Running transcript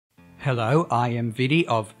Hello, I am Viddy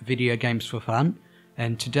of ViddyOGamesForFun,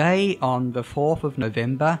 and today on the 4th of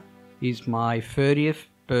November is my 30th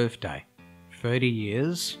birthday. 30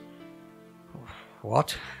 years?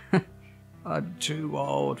 What? I'm too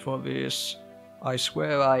old for this. I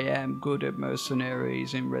swear I am good at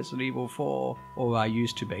mercenaries in Resident Evil 4, or I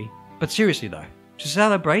used to be. But seriously though, to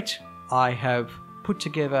celebrate, I have put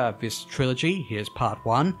together this trilogy. Here's part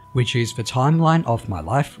 1, which is the timeline of my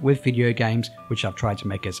life with video games, which I've tried to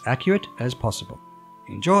make as accurate as possible.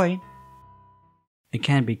 Enjoy! It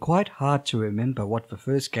can be quite hard to remember what the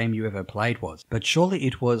first game you ever played was, but surely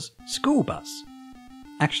it was School Bus.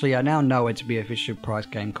 Actually, I now know it to be a Fisher-Price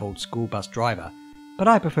game called School Bus Driver, but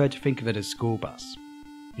I prefer to think of it as School Bus.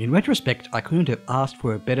 In retrospect, I couldn't have asked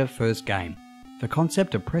for a better first game. The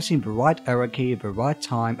concept of pressing the right arrow key at the right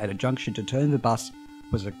time at a junction to turn the bus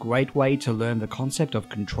was a great way to learn the concept of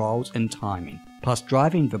controls and timing. Plus,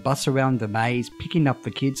 driving the bus around the maze, picking up the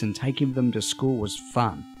kids and taking them to school was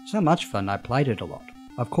fun. So much fun I played it a lot.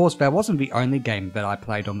 Of course, that wasn't the only game that I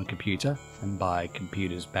played on the computer, and by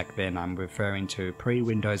computers back then I'm referring to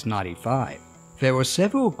pre-Windows 95. There were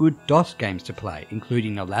several good DOS games to play,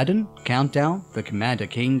 including Aladdin, Countdown, the Commander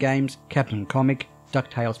King games, Captain Comic,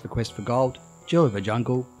 DuckTales: The Quest for Gold, Jill of the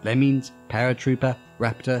Jungle, Lemmings, Paratrooper,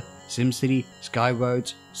 Raptor, SimCity,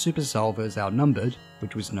 Skyroads, Super Solvers Outnumbered,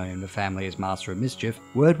 which was known in the family as Master of Mischief,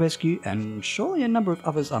 Word Rescue, and surely a number of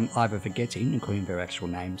others I'm either forgetting, including their actual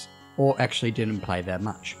names, or actually didn't play that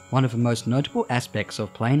much. One of the most notable aspects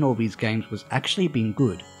of playing all these games was actually being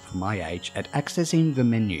good, for my age, at accessing the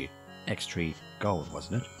menu, X-Tree Gold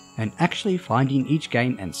wasn't it, and actually finding each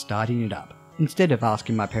game and starting it up, instead of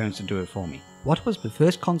asking my parents to do it for me. What was the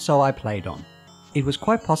first console I played on? It was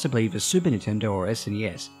quite possibly the Super Nintendo or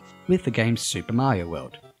SNES, with the game Super Mario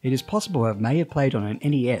World. It is possible I may have played on an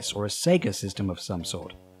NES or a Sega system of some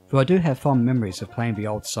sort, though I do have fond memories of playing the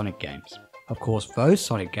old Sonic games. Of course, those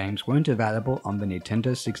Sonic games weren't available on the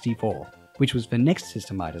Nintendo 64, which was the next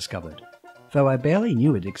system I discovered, though I barely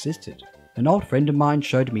knew it existed. An old friend of mine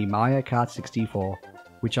showed me Mario Kart 64,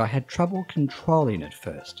 which I had trouble controlling at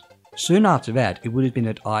first. Soon after that, it would have been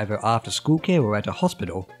at either after school care or at a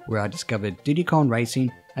hospital where I discovered Diddy Kong Racing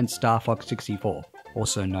and Star Fox 64,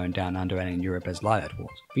 also known down under and in Europe as Light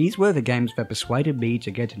Wars. These were the games that persuaded me to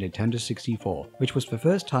get a Nintendo 64, which was the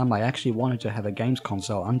first time I actually wanted to have a games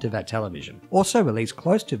console under that television. Also released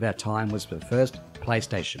close to that time was the first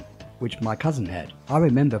PlayStation, which my cousin had. I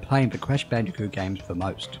remember playing the Crash Bandicoot games the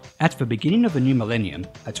most. At the beginning of the new millennium,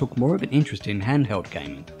 I took more of an interest in handheld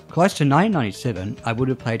gaming. Close to 1997, I would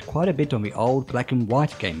have played quite a bit on the old black and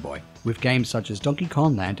white Game Boy, with games such as Donkey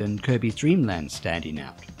Kong Land and Kirby's Dream Land standing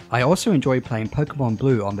out. I also enjoyed playing Pokemon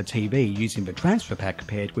Blue on the TV using the transfer pack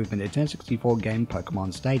paired with the Nintendo 64 game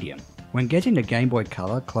Pokemon Stadium. When getting a Game Boy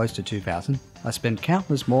Color close to 2000, I spent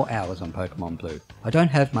countless more hours on Pokemon Blue. I don't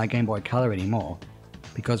have my Game Boy Color anymore,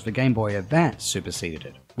 because the Game Boy Advance superseded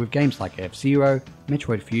it, with games like F-Zero,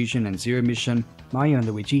 Metroid Fusion and Zero Mission, Mario and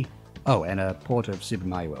Luigi, oh, and a port of Super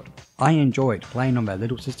Mario World. I enjoyed playing on that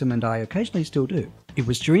little system and I occasionally still do. It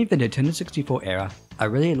was during the Nintendo 64 era, I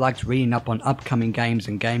really liked reading up on upcoming games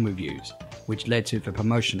and game reviews, which led to the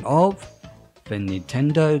promotion of the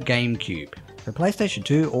Nintendo GameCube. The PlayStation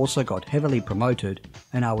 2 also got heavily promoted,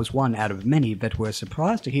 and I was one out of many that were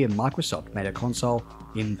surprised to hear Microsoft made a console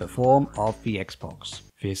in the form of the Xbox.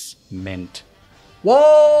 This meant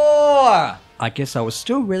war! I guess I was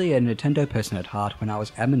still really a Nintendo person at heart when I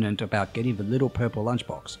was adamant about getting the little purple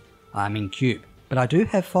lunchbox. I mean Cube. But I do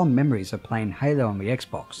have fond memories of playing Halo on the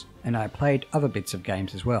Xbox, and I played other bits of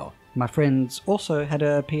games as well. My friends also had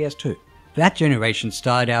a PS2. That generation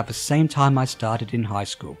started out the same time I started in high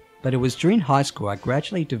school, but it was during high school I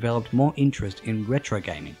gradually developed more interest in retro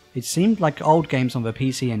gaming. It seemed like old games on the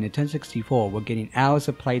PC and Nintendo 64 were getting hours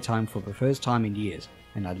of playtime for the first time in years,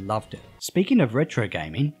 and I loved it. Speaking of retro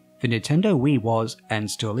gaming, the Nintendo Wii was,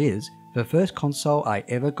 and still is, the first console I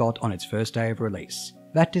ever got on its first day of release.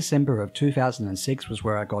 That December of 2006 was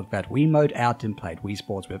where I got that Wii mode out and played Wii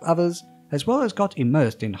Sports with others, as well as got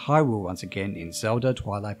immersed in Hyrule once again in Zelda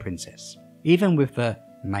Twilight Princess. Even with the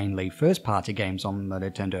mainly first-party games on the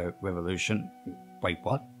Nintendo Revolution, wait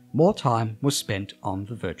what? More time was spent on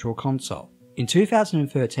the Virtual Console. In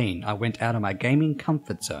 2013, I went out of my gaming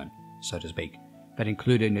comfort zone, so to speak, that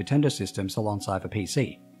included Nintendo systems alongside the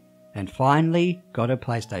PC, and finally got a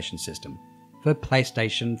PlayStation system, the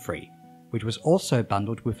PlayStation 3. Which was also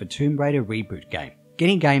bundled with the Tomb Raider reboot game.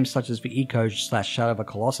 Getting games such as the Eco/Shadow of the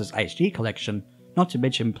Colossus HD collection, not to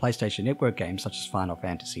mention PlayStation Network games such as Final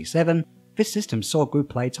Fantasy VII, this system saw good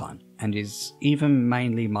playtime, and is even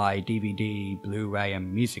mainly my DVD, Blu-ray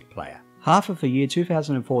and music player. Half of the year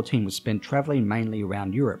 2014 was spent travelling mainly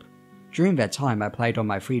around Europe, During that time I played on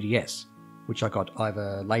my 3DS, which I got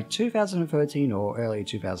either late 2013 or early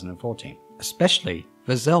 2014, especially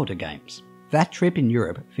the Zelda games. That trip in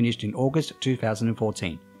Europe finished in August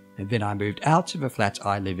 2014, and then I moved out to the flat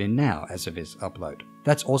I live in now as of this upload.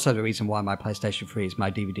 That's also the reason why my PlayStation 3 is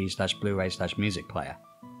my DVD/Blu-ray/music player.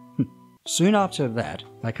 Soon after that,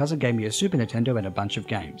 my cousin gave me a Super Nintendo and a bunch of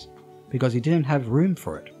games, because he didn't have room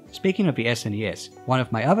for it. Speaking of the SNES, one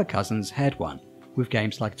of my other cousins had one, with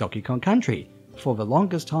games like Donkey Kong Country, for the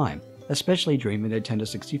longest time, especially during the Nintendo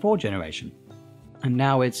 64 generation. And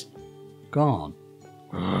now it's gone.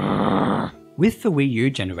 With the Wii U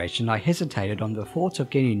generation, I hesitated on the thought of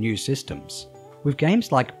getting new systems. With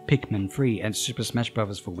games like Pikmin 3 and Super Smash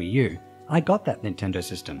Bros. For Wii U, I got that Nintendo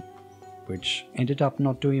system, which ended up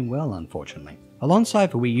not doing well, unfortunately.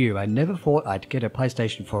 Alongside the Wii U, I never thought I'd get a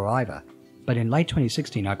PlayStation 4 either, but in late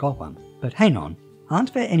 2016 I got one. But hang on,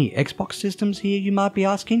 aren't there any Xbox systems here, you might be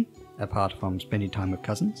asking? Apart from spending time with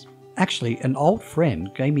cousins? Actually, an old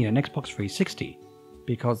friend gave me an Xbox 360,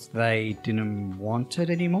 because they didn't want it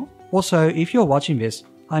anymore? Also, if you're watching this,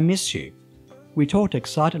 I miss you. We talked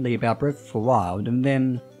excitedly about Breath of the Wild and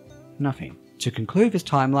then nothing. To conclude this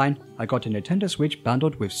timeline, I got a Nintendo Switch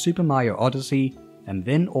bundled with Super Mario Odyssey and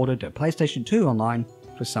then ordered a PlayStation 2 online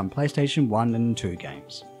for some PlayStation 1 and 2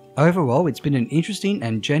 games. Overall, it's been an interesting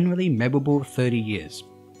and generally memorable 30 years,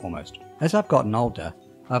 almost. As I've gotten older,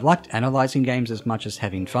 I've liked analysing games as much as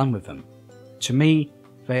having fun with them. To me,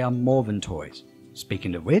 they are more than toys.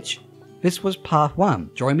 Speaking of which, this was part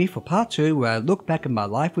 1. Join me for part 2 where I look back at my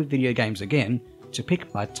life with video games again to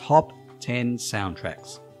pick my top 10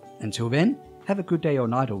 soundtracks. Until then, have a good day or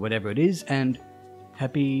night or whatever it is, and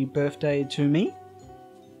happy birthday to me.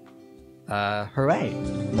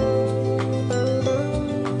 Hooray!